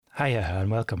Hiya and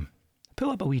welcome.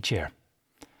 Pull up a wee chair.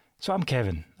 So I'm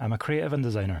Kevin. I'm a creative and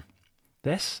designer.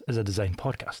 This is a design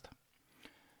podcast.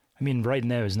 I mean, right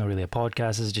now it's not really a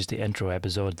podcast. This is just the intro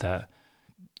episode that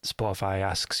Spotify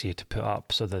asks you to put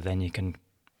up so that then you can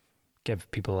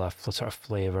give people a sort of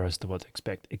flavour as to what to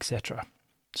expect, etc.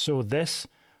 So this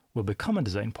will become a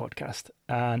design podcast,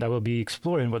 and I will be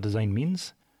exploring what design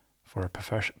means for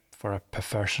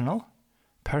personal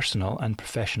and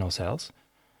professional selves.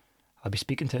 I'll be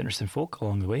speaking to interesting folk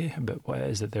along the way about what it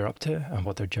is that they're up to and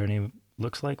what their journey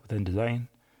looks like within design.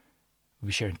 We'll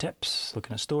be sharing tips,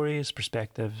 looking at stories,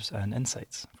 perspectives, and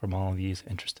insights from all of these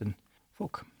interesting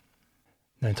folk.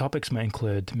 Now, topics might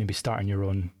include maybe starting your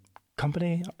own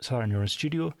company, starting your own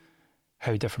studio,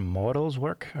 how different models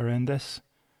work around this,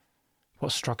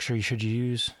 what structure you should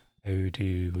use, how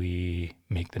do we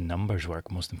make the numbers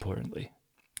work, most importantly.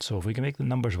 So if we can make the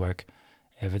numbers work,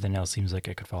 everything else seems like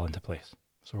it could fall into place.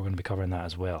 So we're going to be covering that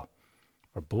as well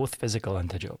for both physical and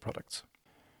digital products.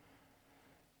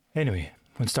 Anyway,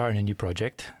 when starting a new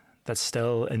project that's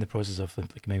still in the process of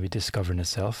maybe discovering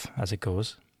itself as it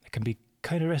goes, it can be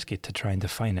kind of risky to try and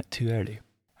define it too early.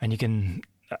 And you can,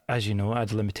 as you know,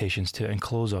 add limitations to it and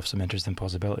close off some interesting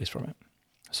possibilities from it.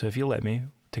 So if you let me,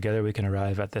 together we can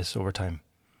arrive at this over time,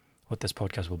 what this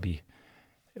podcast will be.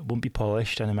 It won't be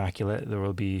polished and immaculate. There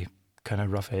will be kind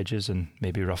of rough edges and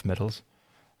maybe rough middles.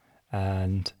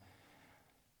 And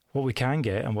what we can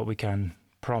get and what we can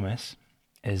promise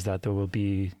is that there will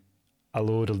be a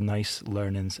load of nice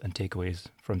learnings and takeaways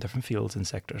from different fields and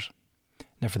sectors.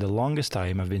 Now, for the longest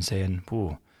time, I've been saying,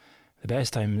 the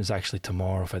best time is actually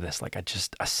tomorrow for this. Like, I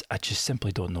just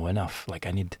simply don't know enough. Like,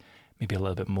 I need maybe a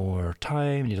little bit more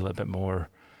time, need a little bit more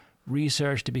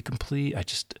research to be complete. I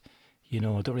just,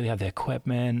 don't really have the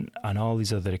equipment and all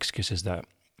these other excuses that,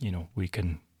 we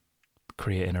can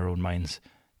create in our own minds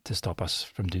to stop us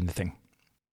from doing the thing.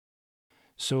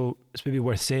 So it's maybe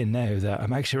worth saying now that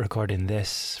I'm actually recording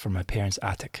this from my parents'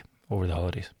 attic over the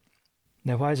holidays.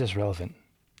 Now, why is this relevant?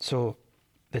 So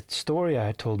the story I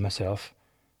had told myself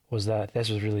was that this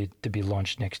was really to be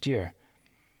launched next year.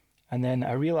 And then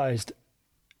I realised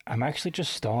I'm actually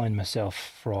just stalling myself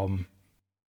from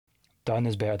done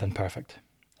is better than perfect.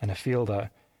 And I feel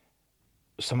that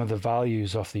some of the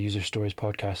values of the User Stories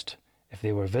podcast, if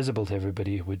they were visible to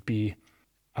everybody, would be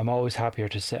I'm always happier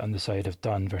to sit on the side of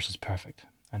done versus perfect.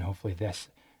 And hopefully this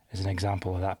is an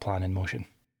example of that plan in motion.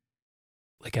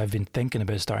 Like, I've been thinking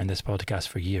about starting this podcast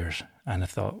for years, and I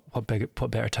thought, what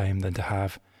better time than to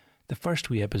have the first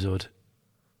wee episode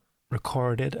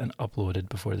recorded and uploaded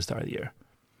before the start of the year.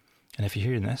 And if you're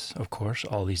hearing this, of course,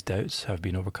 all these doubts have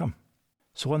been overcome.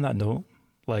 So on that note,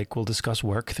 we'll discuss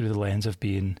work through the lens of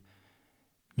being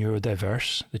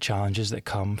neurodiverse, the challenges that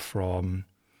come from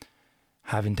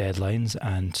having deadlines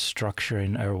and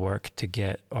structuring our work to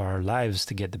get our lives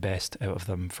to get the best out of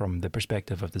them from the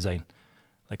perspective of design.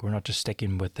 Like, we're not just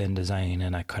sticking within design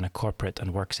in a kind of corporate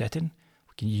and work setting.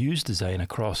 We can use design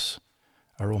across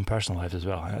our own personal lives as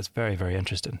well. And that's very, very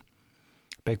interesting.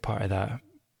 A big part of that,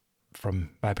 from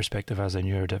my perspective as a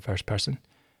neurodiverse person,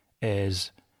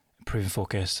 is improving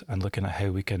focus and looking at how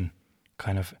we can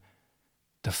kind of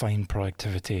define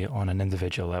productivity on an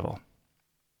individual level.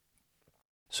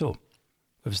 So,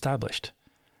 we've established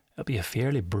it'll be a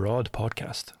fairly broad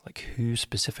podcast. Like, who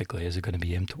specifically is it going to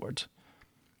be aimed towards?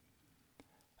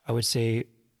 I would say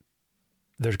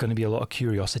there's going to be a lot of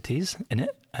curiosities in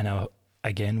it, and I,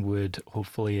 again, would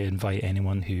hopefully invite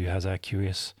anyone who has a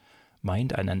curious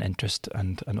mind and an interest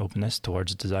and an openness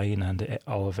towards design and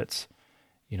all of its,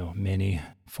 many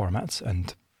formats,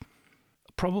 and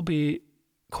probably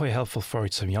quite helpful for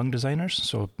some young designers.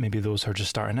 So maybe those who are just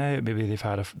starting out, maybe they've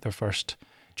had their first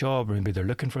job, or maybe they're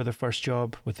looking for their first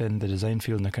job within the design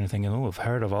field, and they're kind of thinking, I've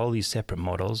heard of all these separate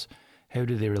models. How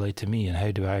do they relate to me, and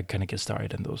how do I kind of get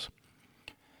started in those?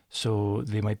 So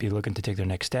they might be looking to take their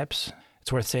next steps.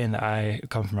 It's worth saying that I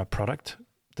come from a product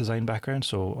design background,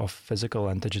 so of physical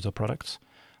and digital products.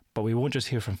 But we won't just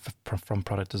hear from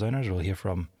product designers. We'll hear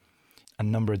from a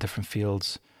number of different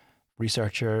fields: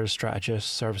 researchers, strategists,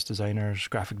 service designers,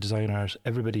 graphic designers,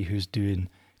 everybody who's doing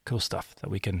cool stuff that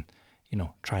we can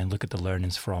try and look at the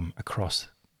learnings from across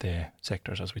the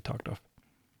sectors as we talked of.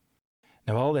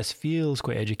 Now, all this feels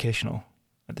quite educational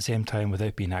at the same time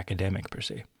without being academic per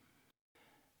se.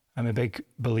 I'm a big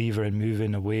believer in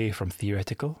moving away from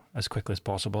theoretical as quickly as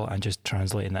possible and just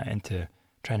translating that into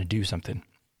trying to do something.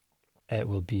 It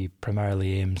will be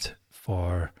primarily aimed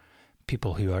for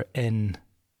people who are in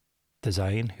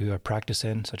design, who are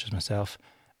practicing, such as myself,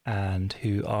 and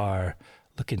who are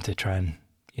looking to try and,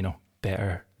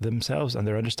 better themselves and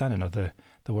their understanding of the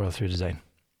world through design.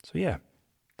 So yeah,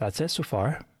 that's it so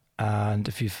far. And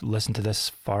if you've listened to this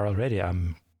far already,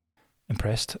 I'm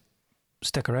impressed.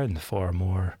 Stick around for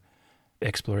more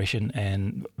exploration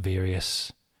in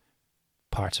various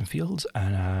parts and fields,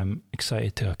 and I'm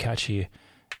excited to catch you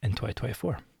in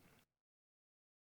 2024.